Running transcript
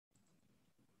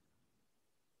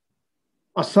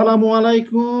Assalamu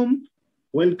alaikum.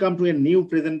 Welcome to a new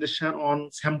presentation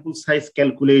on sample size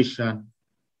calculation.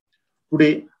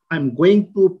 Today, I'm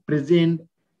going to present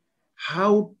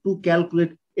how to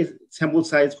calculate a sample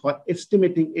size for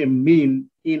estimating a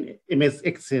mean in MS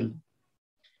Excel.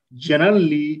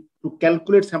 Generally, to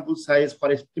calculate sample size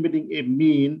for estimating a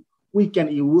mean, we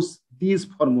can use this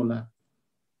formula,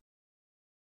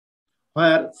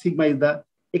 where sigma is the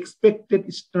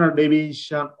expected standard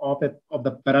deviation of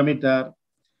the parameter,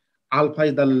 alpha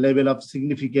is the level of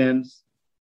significance,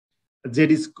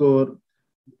 Z score,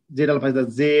 Z alpha is the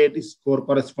Z score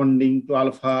corresponding to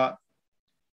alpha,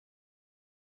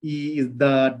 E is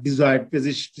the desired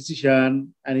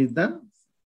precision, and is the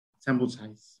sample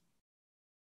size.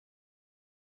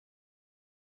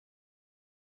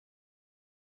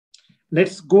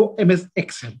 Let's go MS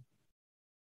Excel.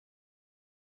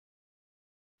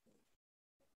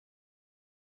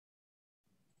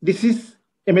 This is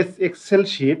MS Excel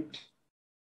sheet.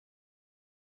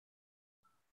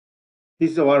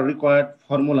 This is our required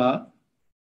formula,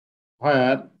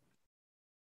 where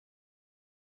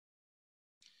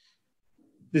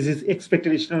this is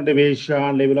expected standard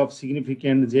deviation, level of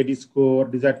significance, Z score,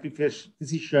 desired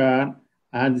precision,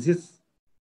 and this is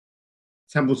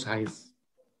sample size.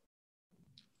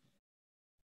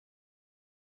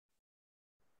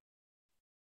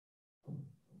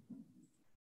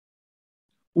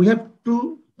 We have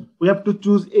to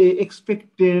choose a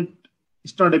expected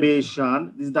standard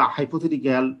deviation. This is the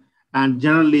hypothetical, and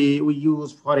generally we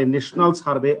use for a national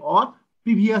survey or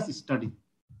previous study.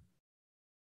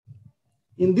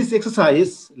 In this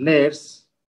exercise, this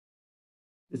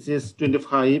is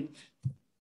 25,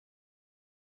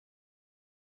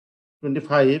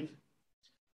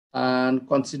 and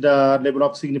consider level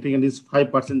of significance is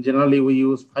 5%. Generally, we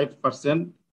use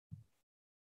 5%.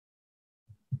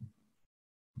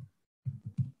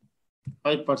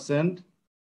 5%,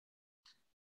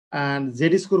 and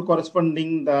Z score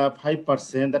corresponding the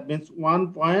 5%. That means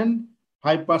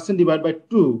 1.5% divided by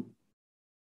 2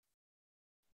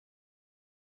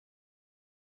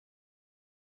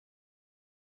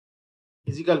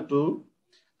 is equal to,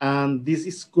 and this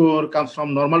score comes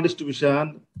from normal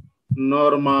distribution.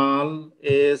 Normal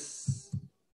is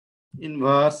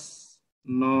inverse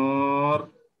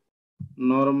normal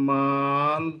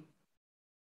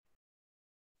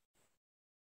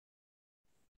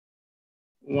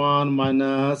 1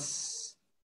 minus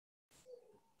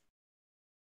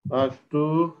back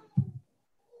to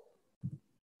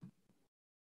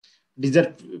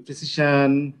desired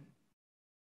precision.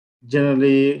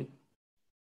 Generally,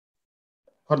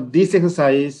 for this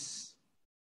exercise,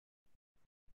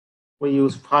 we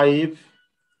use 5.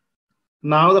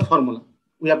 Now the formula.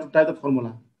 We have to type the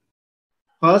formula.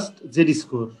 First, Z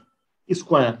score is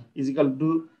equal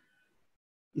to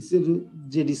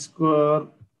Z score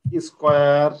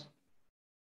square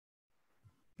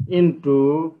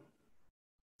into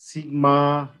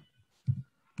sigma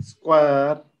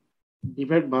square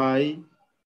divided by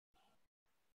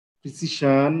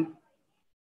precision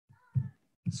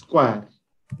square,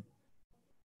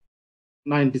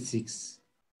 96.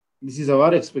 This is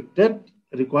our expected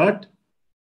required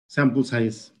sample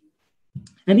size.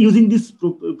 And using this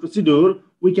procedure,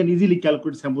 we can easily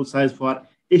calculate sample size for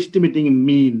estimating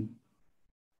mean.